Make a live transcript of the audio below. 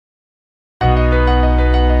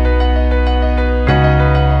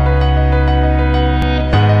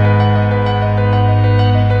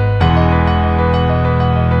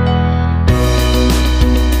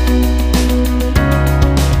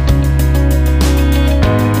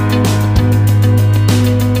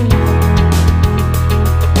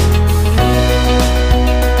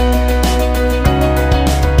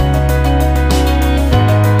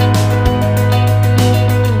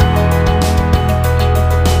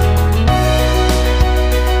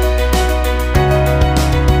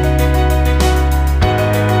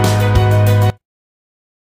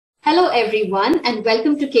everyone, and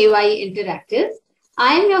welcome to KYE Interactive.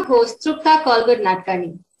 I am your host, Trupta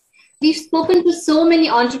Kolgud-Natkani. We've spoken to so many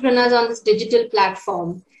entrepreneurs on this digital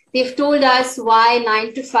platform. They've told us why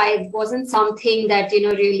 9 to 5 wasn't something that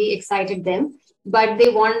really excited them, but they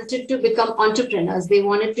wanted to become entrepreneurs. They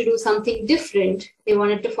wanted to do something different. They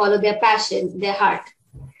wanted to follow their passion, their heart.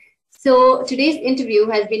 So today's interview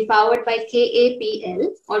has been powered by KAPL,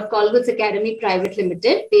 or Kolgud's Academy Private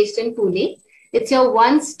Limited, based in Pune. It's your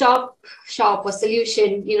one-stop shop or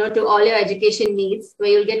solution, to all your education needs, where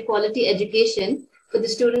you'll get quality education for the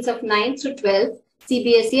students of 9th to 12th,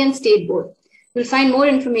 CBSE and State Board. You'll find more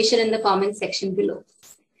information in the comment section below.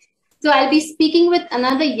 So I'll be speaking with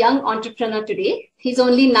another young entrepreneur today. He's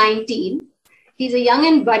only 19. He's a young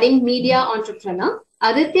and budding media entrepreneur.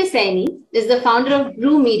 Aditya Saini is the founder of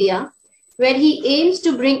Brewmedia, where he aims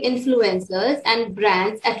to bring influencers and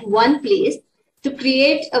brands at one place to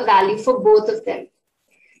create a value for both of them.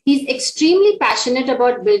 He's extremely passionate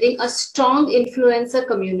about building a strong influencer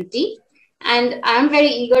community. And I'm very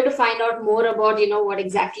eager to find out more about, what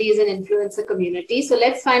exactly is an influencer community. So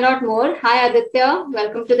let's find out more. Hi, Aditya.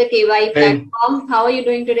 Welcome to the KYE platform. How are you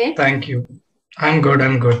doing today? Thank you. I'm good.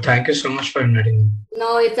 Thank you so much for inviting me.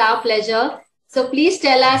 No, it's our pleasure. So please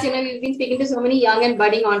tell us, we've been speaking to so many young and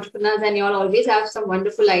budding entrepreneurs and you all always have some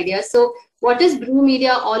wonderful ideas. So what is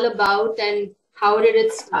Brewmedia all about and how did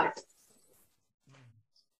it start?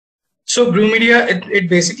 So Brewmedia, it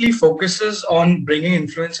basically focuses on bringing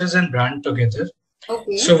influencers and brand together.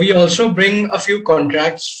 Okay. So we also bring a few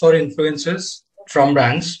contracts for influencers from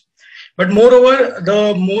brands. But moreover,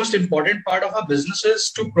 the most important part of our business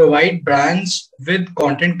is to provide brands with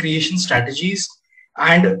content creation strategies.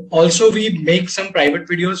 And also we make some private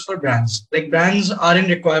videos for brands. Like brands are in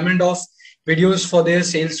requirement of videos for their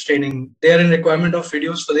sales training. They are in requirement of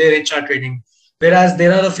videos for their HR training. Whereas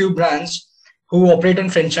there are a few brands who operate on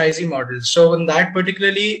franchisee models. So in that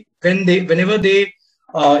particularly, whenever they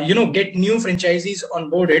get new franchisees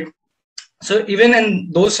onboarded, so even in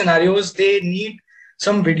those scenarios, they need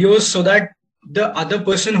some videos so that the other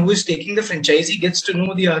person who is taking the franchisee gets to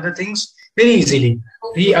know the other things very easily.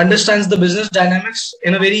 He understands the business dynamics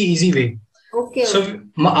in a very easy way. Okay. So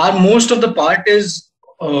our most of the part is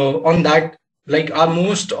on that, our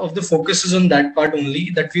most of the focus is on that part only,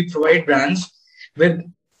 that we provide brands with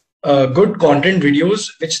good content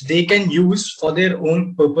videos, which they can use for their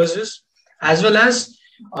own purposes, as well as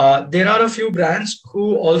there are a few brands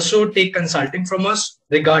who also take consulting from us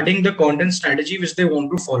regarding the content strategy which they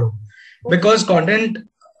want to follow. Because content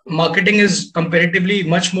marketing is comparatively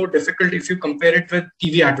much more difficult if you compare it with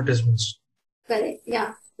TV advertisements. Correct.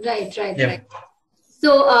 Yeah. Right.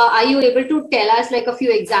 So are you able to tell us a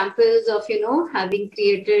few examples of, having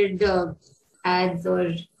created ads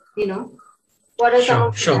or, what are some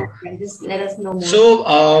of them? Just let us know more. So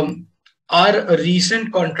our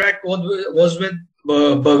recent contract was with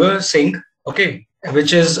Burger Singh, okay,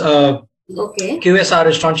 which is QSR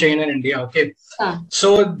restaurant chain in India, okay.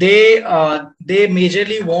 So they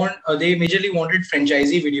majorly wanted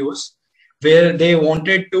franchisee videos where they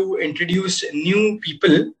wanted to introduce new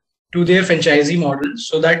people to their franchisee model,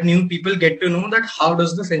 so that new people get to know that how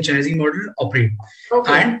does the franchisee model operate,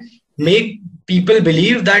 and make people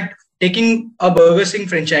believe that taking a Burger King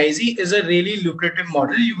franchisee is a really lucrative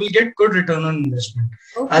model. You will get good return on investment,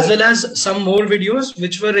 as well as some more videos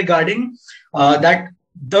which were regarding that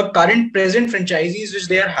the present franchisees which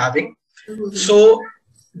they are having. So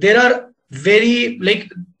there are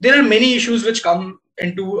many issues which come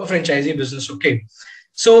into a franchisee business. Okay.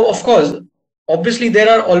 So of course, obviously there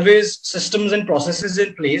are always systems and processes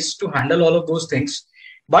in place to handle all of those things.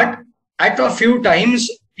 But at a few times,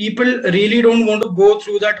 people really don't want to go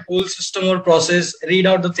through that whole system or process, read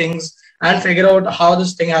out the things and figure out how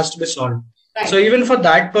this thing has to be solved. Right. So even for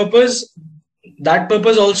that purpose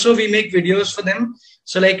also we make videos for them.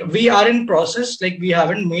 So we are in process, we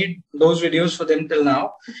haven't made those videos for them till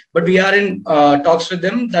now, but we are in talks with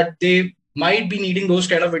them that they might be needing those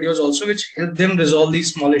kind of videos also, which help them resolve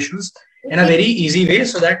these small issues in a very easy way,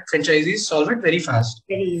 so that franchisees solve it very fast.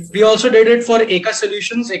 Very easy. We also did it for Eka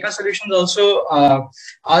Solutions. Eka Solutions also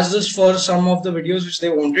asked us for some of the videos which they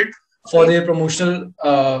wanted for their promotional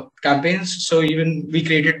campaigns. So even we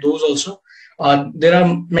created those also. There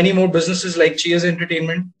are many more businesses like Cheers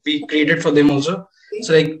Entertainment. We created for them also.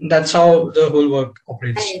 So that's how the whole work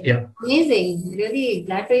operates. Right. Yeah. Amazing. Really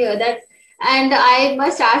glad to hear that. And I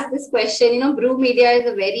must ask this question, Brewmedia is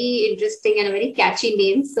a very interesting and a very catchy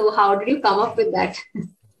name. So how did you come up with that?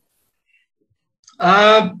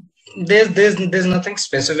 There's nothing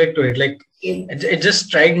specific to it. It just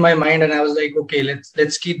struck my mind and I was like, okay,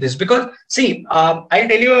 let's keep this. Because see, I'll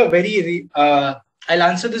tell you a very I'll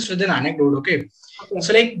answer this with an anecdote. Okay.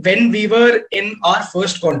 So like when we were in our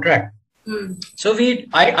first contract, so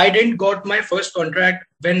I didn't got my first contract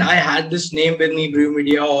when I had this name with me,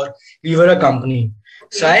 Brewmedia, or we were a company.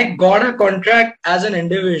 So I got a contract as an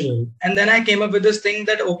individual, and then I came up with this thing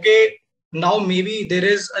that, okay, now maybe there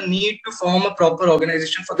is a need to form a proper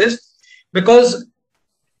organization for this, because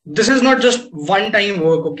this is not just one time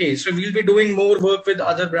work. Okay, so we'll be doing more work with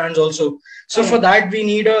other brands also. So for that, we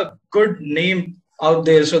need a good name out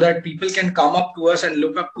there so that people can come up to us and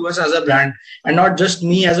look up to us as a brand, and not just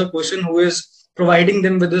me as a person who is providing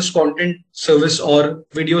them with this content service or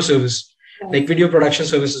video service, like video production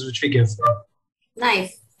services, which we give.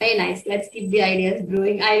 Nice. Very nice. Let's keep the ideas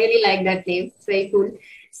brewing. I really like that name. It's very cool.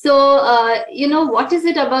 So, what is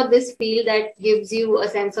it about this field that gives you a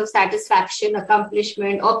sense of satisfaction,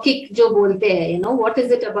 accomplishment, or kick jo bolte hai? What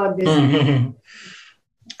is it about this?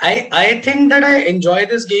 I think that I enjoy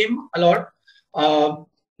this game a lot.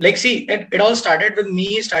 See, it all started with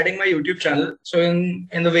me starting my YouTube channel. So in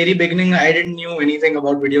the very beginning, I didn't know anything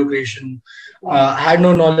about video creation. I had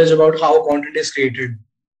no knowledge about how content is created.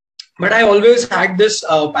 But I always had this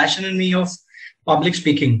passion in me of public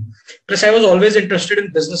speaking. Plus, I was always interested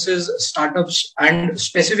in businesses, startups, and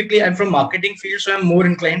specifically, I'm from marketing field, so I'm more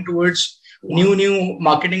inclined towards new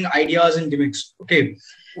marketing ideas and gimmicks. Okay,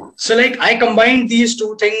 so like I combined these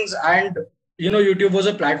two things, and YouTube was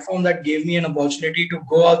a platform that gave me an opportunity to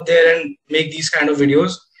go out there and make these kind of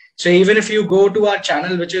videos. So even if you go to our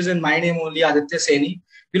channel, which is in my name only, Aditya Saini,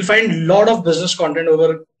 you'll find a lot of business content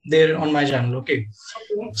over there on my channel. Okay.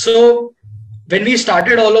 So when we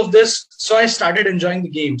started all of this, so I started enjoying the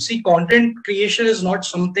game. See, content creation is not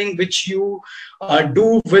something which you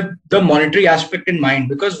do with the monetary aspect in mind,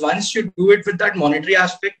 because once you do it with that monetary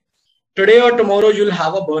aspect, today or tomorrow, you'll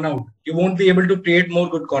have a burnout. You won't be able to create more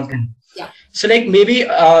good content. Yeah. So like maybe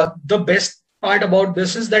the best part about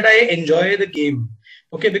this is that I enjoy the game.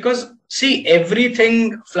 Okay, because see,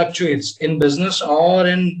 everything fluctuates in business or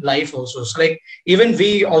in life also. So like even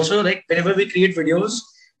we also, like whenever we create videos,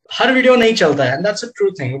 har video nahi chalta hai, and that's a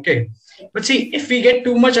true thing. Okay, but see, if we get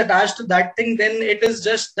too much attached to that thing, then it is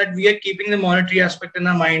just that we are keeping the monetary aspect in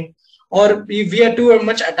our mind, or we are too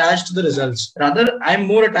much attached to the results. Rather, I'm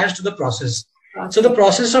more attached to the process. So the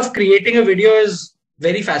process of creating a video is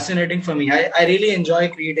very fascinating for me. I really enjoy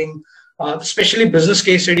creating especially business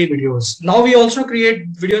case study videos. Now we also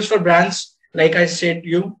create videos for brands, like I said,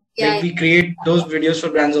 like we create those videos for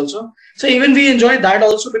brands also. So even we enjoy that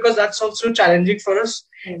also, because that's also challenging for us.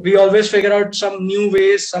 We always figure out some new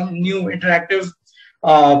ways, some new interactive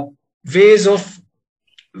ways of,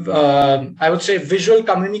 I would say, visual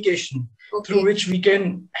communication, through which we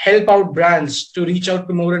can help out brands to reach out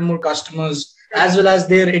to more and more customers, as well as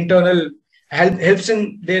their internal helps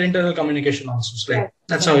in their internal communication also. So like,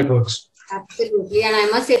 that's how it works. Absolutely. And I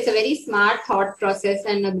must say, it's a very smart thought process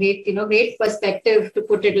and a great, great perspective to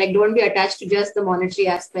put it. Like, don't be attached to just the monetary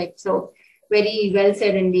aspect. So very well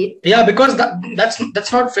said indeed. Yeah, because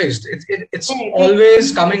that's not fixed. It's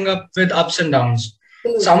always coming up with ups and downs.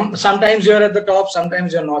 Sometimes you're at the top,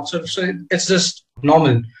 sometimes you're not. So it's just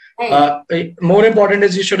normal. More important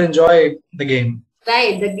is you should enjoy the game.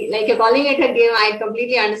 Right. Like you're calling it a game. I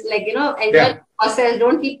completely understand. Like, enjoy the process.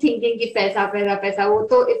 Don't keep thinking ki paisa.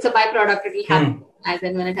 It's a byproduct. It will happen as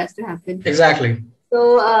and when it has to happen. Exactly.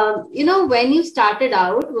 So, when you started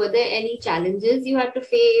out, were there any challenges you had to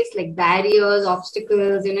face, like barriers,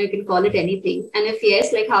 obstacles, you can call it anything. And if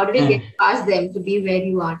yes, like how did you get past them to be where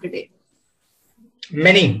you are today?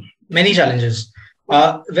 Many challenges.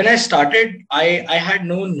 When I started, I had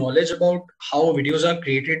no knowledge about how videos are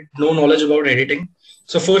created, no knowledge about editing.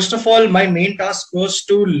 So first of all, my main task was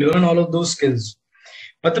to learn all of those skills.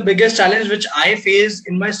 But the biggest challenge which I faced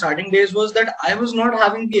in my starting days was that I was not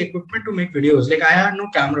having the equipment to make videos. Like I had no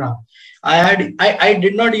camera. I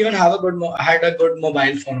did not even have a good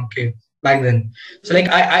mobile phone. Okay, back then. So like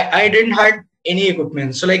I didn't had any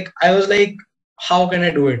equipment. So like I was like, how can I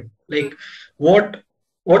do it? Like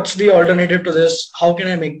what's the alternative to this? How can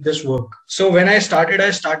I make this work? So when I started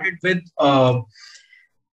with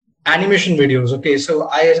animation videos. Okay, so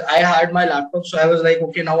I had my laptop, so I was like,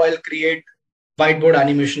 okay, now I'll create whiteboard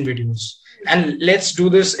animation videos, and let's do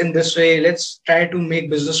this in this way. Let's try to make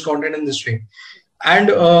business content in this way. And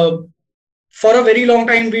for a very long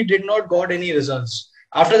time, we did not got any results.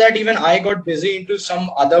 After that, even I got busy into some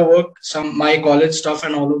other work, my college stuff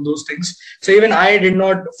and all of those things. So even I did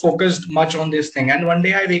not focus much on this thing. And one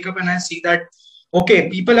day I wake up and I see that, okay,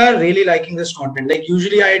 people are really liking this content. Like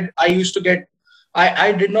usually I used to get,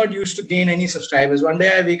 I did not used to gain any subscribers. One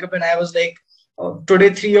day I wake up and I was like, today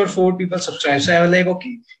 3 or 4 people subscribe. So I was like,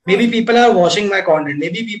 okay, maybe people are watching my content,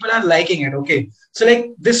 maybe people are liking it. Okay, so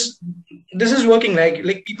like this is working,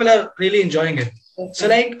 like people are really enjoying it. Okay. So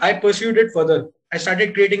like I pursued it further. I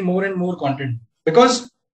started creating more and more content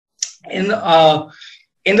because in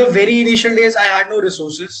the very initial days I had no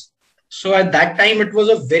resources. So at that time it was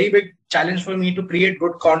a very big challenge for me to create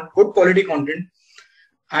good quality content.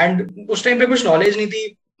 And उस time पे कुछ knowledge नहीं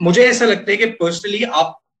थी. मुझे ऐसा लगता है कि पर्सनली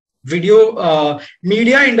आप वीडियो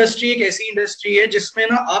मीडिया इंडस्ट्री एक ऐसी इंडस्ट्री है जिसमें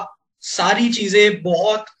ना आप सारी चीजें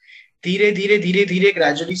बहुत धीरे धीरे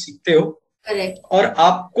ग्रेजुअली सीखते हो. Correct. और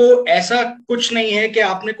आपको ऐसा कुछ नहीं है कि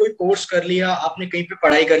आपने कोई कोर्स कर लिया, आपने कहीं पे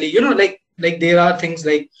पढ़ाई कर ली. You know like there are things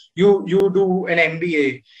like you do an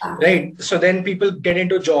MBA, right? So then people get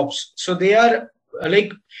into jobs. So they are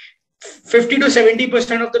like 50 to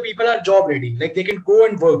 70% of the people are job ready, like they can go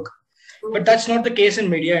and work. But that's not the case in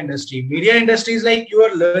media industry. Media industry is like you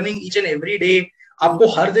are learning each and every day. आपको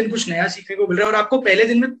हर दिन कुछ नया सीखने को मिल रहा है और आपको पहले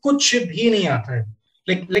दिन में कुछ भी नहीं आता है,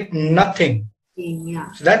 like nothing.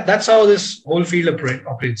 Yeah. So that's how this whole field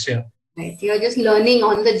operates. Yeah. Right. You're just learning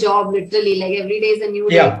on the job, literally. Like every day is a new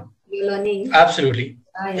day. Yeah. You're learning. Absolutely.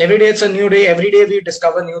 Yeah. Every day it's a new day. Every day we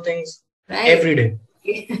discover new things. Right. Every day.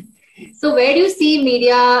 So where do you see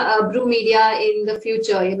Brewmedia in the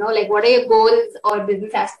future? You know, like what are your goals or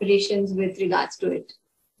business aspirations with regards to it?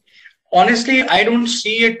 Honestly, I don't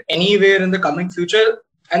see it anywhere in the coming future,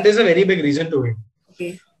 and there's a very big reason to it.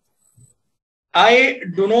 Okay. I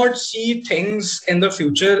do not see things in the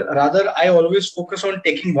future. Rather, I always focus on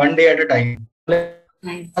taking one day at a time.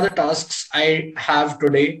 Nice. Other tasks I have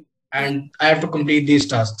today, and I have to complete these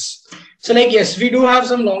tasks. So like, yes, we do have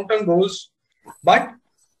some long-term goals, but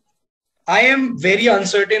I am very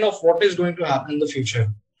uncertain of what is going to happen in the future.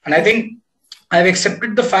 And I think I've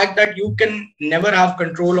accepted the fact that you can never have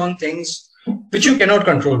control on things which you cannot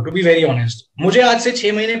control, to be very honest. मुझे आज से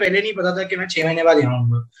 6 महीने पहले नहीं पता था कि मैं 6 महीने बाद यहाँ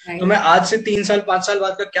हूँगा. तो मैं आज से 3 साल 5 साल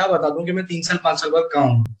बाद का क्या बता दूं कि मैं 3 साल 5 साल बाद कहाँ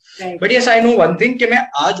हूँ. But yes, I know one thing कि मैं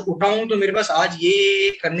आज उठा हूँ तो मेरे पास आज ये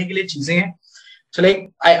करने के लिए चीजें हैं. So like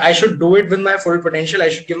I should do it with my full potential. I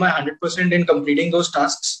should give my 100% in completing those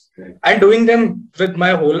tasks and doing them with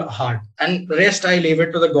my whole heart. And rest I leave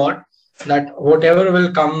it to the God, that whatever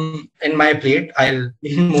will come in my plate, I'll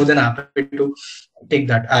be more than happy to take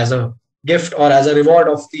that as a gift or as a reward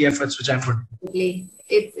of the efforts which I'm putting.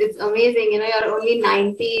 It's amazing. You know, you're only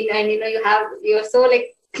 19 and you know you're so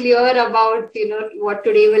like clear about what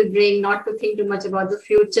today will bring, not to think too much about the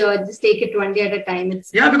future, just take it one day at a time.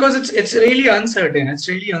 Because it's really uncertain. It's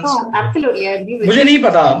really uncertain. Oh, absolutely, I agree with मुझे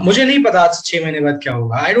नहीं पता आज 6 महीने बाद क्या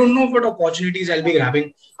होगा. I don't know what opportunities I'll be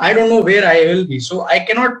grabbing. I don't know where I will be. So I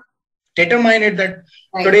cannot determine it that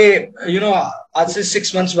today, आज से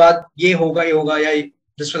 6 months बाद ये होगा या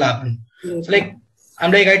this will happen. So like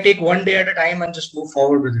I take one day at a time and just move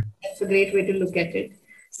forward with it. That's a great way to look at it.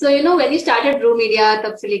 So, when you started Brewmedia,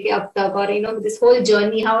 tab se leke ab tak, or, this whole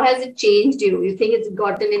journey, how has it changed you? You think it's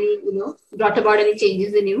gotten any, brought about any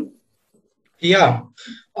changes in you? Yeah.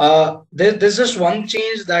 There's just one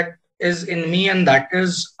change that is in me, and that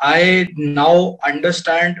is I now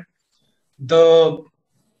understand the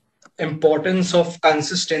importance of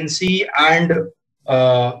consistency and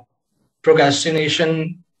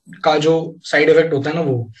procrastination का जो side effect होता है ना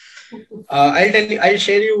वो. I'll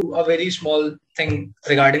share you a very small thing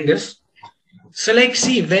regarding this. So like,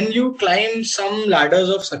 see, when you climb some ladders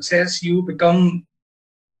of success, you become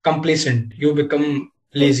complacent, you become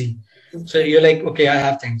lazy. So you're like, okay, I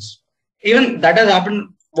have things. Even that has happened,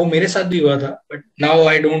 वो मेरे साथ भी हुआ था, but now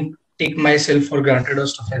I don't take myself for granted or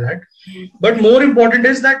stuff like that. But more important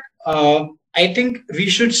is that I think we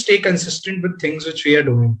should stay consistent with things which we are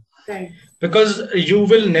doing. Right. Because you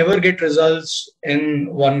will never get results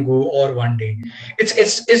in one go or one day. It's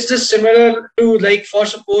just similar to, like, for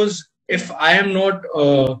suppose if I am not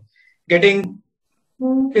getting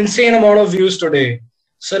insane amount of views today.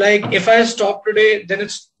 So like if I stop today, then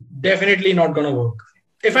it's definitely not gonna work.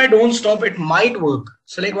 If I don't stop, it might work.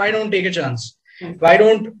 So like, why don't take a chance? Why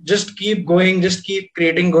don't just keep going, just keep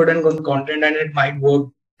creating good content, and it might work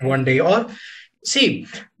one day. Or see,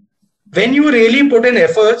 when you really put in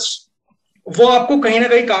efforts, वो आपको कहीं ना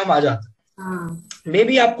कहीं काम आ जाता है. May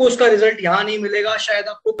be आपको उसका रिजल्ट यहाँ नहीं मिलेगा, शायद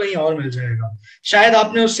आपको कहीं और मिल जाएगा. शायद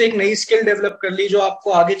आपने उससे एक नई स्किल डेवलप कर ली जो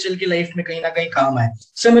आपको आगे चल के लाइफ में कहीं ना कहीं काम आए.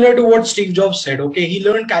 Similar to what Steve Jobs said. Okay, he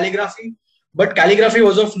learned calligraphy, but calligraphy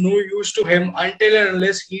was of no use to him until and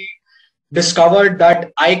unless he discovered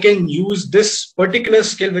that I can use this particular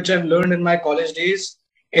skill which I've learned in my college days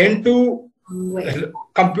into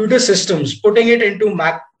computer systems, putting it into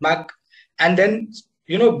Mac, and then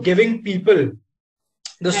giving people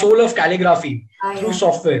the soul of calligraphy through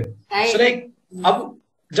software. So like अब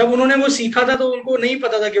जब उन्होंने वो सीखा था तो उनको नहीं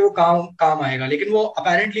पता था कि वो काम आएगा, लेकिन वो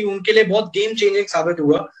अपेरेंटली उनके लिए बहुत गेम चेंजिंग साबित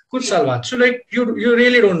हुआ कुछ साल बाद. So like you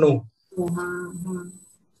really don't know.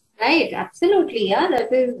 Right, absolutely, yeah,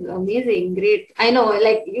 that is amazing, great. I know,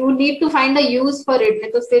 like you need to find a use for it.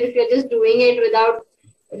 Because if you're just doing it without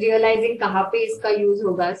realizing kahan pe iska use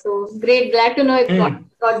hoga. So great, glad to know it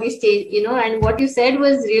got this change, you know. And what you said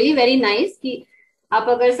was really very nice. Ki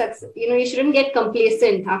aap agar you know, you shouldn't get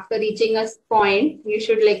complacent after reaching a point. You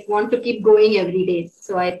should like want to keep going every day.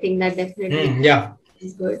 So I think that definitely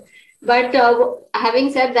is good. But having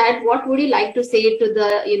said that, what would you like to say to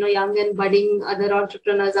the, you know, young and budding other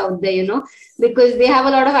entrepreneurs out there, you know, because they have a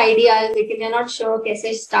lot of ideas, they're not sure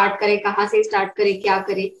kaise start kare, kahan se start kare, kya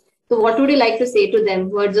kare. So what would you like to say to them?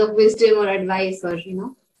 Words of wisdom or advice or, you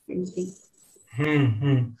know,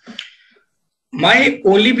 anything? My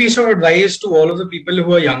only piece of advice to all of the people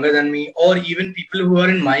who are younger than me, or even people who are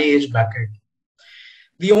in my age bracket,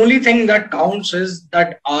 the only thing that counts is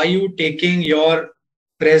that are you taking your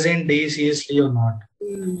present day seriously or not.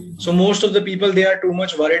 So most of the people, they are too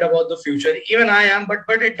much worried about the future. Even I am,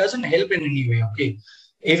 but it doesn't help in any way. Okay,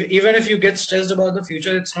 even if you get stressed about the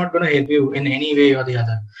future, it's not going to help you in any way or the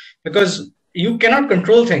other, because you cannot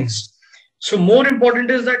control things. So more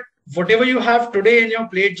important is that whatever you have today in your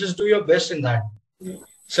plate, just do your best in that.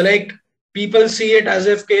 So like people see it as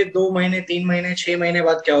if के 2 महीने 3 महीने 6 महीने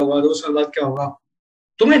बाद क्या होगा, 2 साल बाद क्या होगा,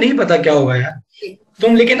 तुम्हें नहीं पता क्या होगा यार.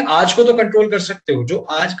 तुम लेकिन आज को तो कंट्रोल कर सकते हो. जो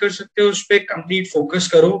आज कर सकते हो उस पे कंप्लीट फोकस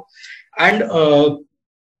करो. And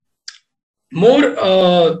more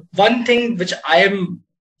one thing which I am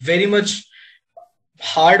very much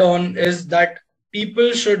hard on is that people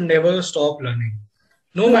should never stop learning.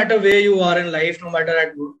 No matter where you are in life, no matter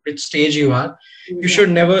at which stage you are, you should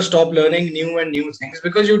never stop learning new things,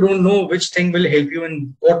 because you don't know which thing will help you in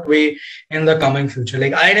what way in the coming future.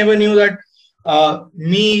 Like I never knew that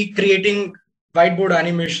me creating whiteboard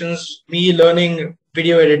animations, me learning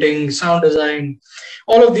video editing, sound design,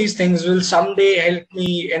 all of these things will someday help me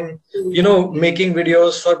in, you know, making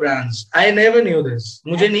videos for brands. I never knew this.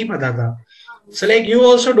 मुझे नहीं पता था. So like you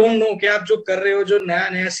also don't know कि आप जो कर रहे हो, जो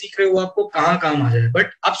नया सीख रहे हो, आपको कहाँ काम आ जाए.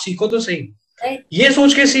 बट आप सीखो तो सही. ये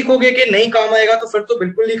सोच के सीखोगे कि नहीं काम आएगा तो फिर तो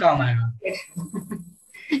बिल्कुल नहीं काम आएगा.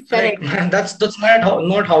 Correct. That's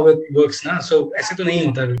not how it works, ना. So ऐसे तो नहीं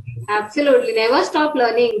होता. Absolutely, never stop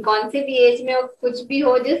learning. कौन से भी एज में कुछ भी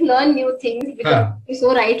हो, just learn new things, because you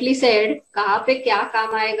so rightly said, कहाँ पे क्या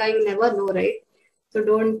काम आएगा, you never know, right? So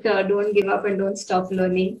don't give up and don't stop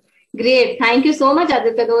learning. Great. Thank you so much,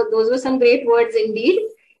 Aditya. Those were some great words indeed.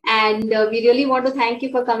 And we really want to thank you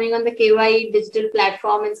for coming on the KYE digital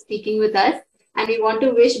platform and speaking with us. And we want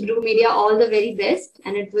to wish Brewmedia all the very best.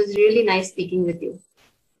 And it was really nice speaking with you.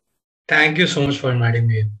 Thank you so much for inviting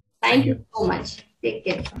me. Thank you so much. Take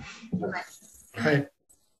care. Bye-bye. Bye.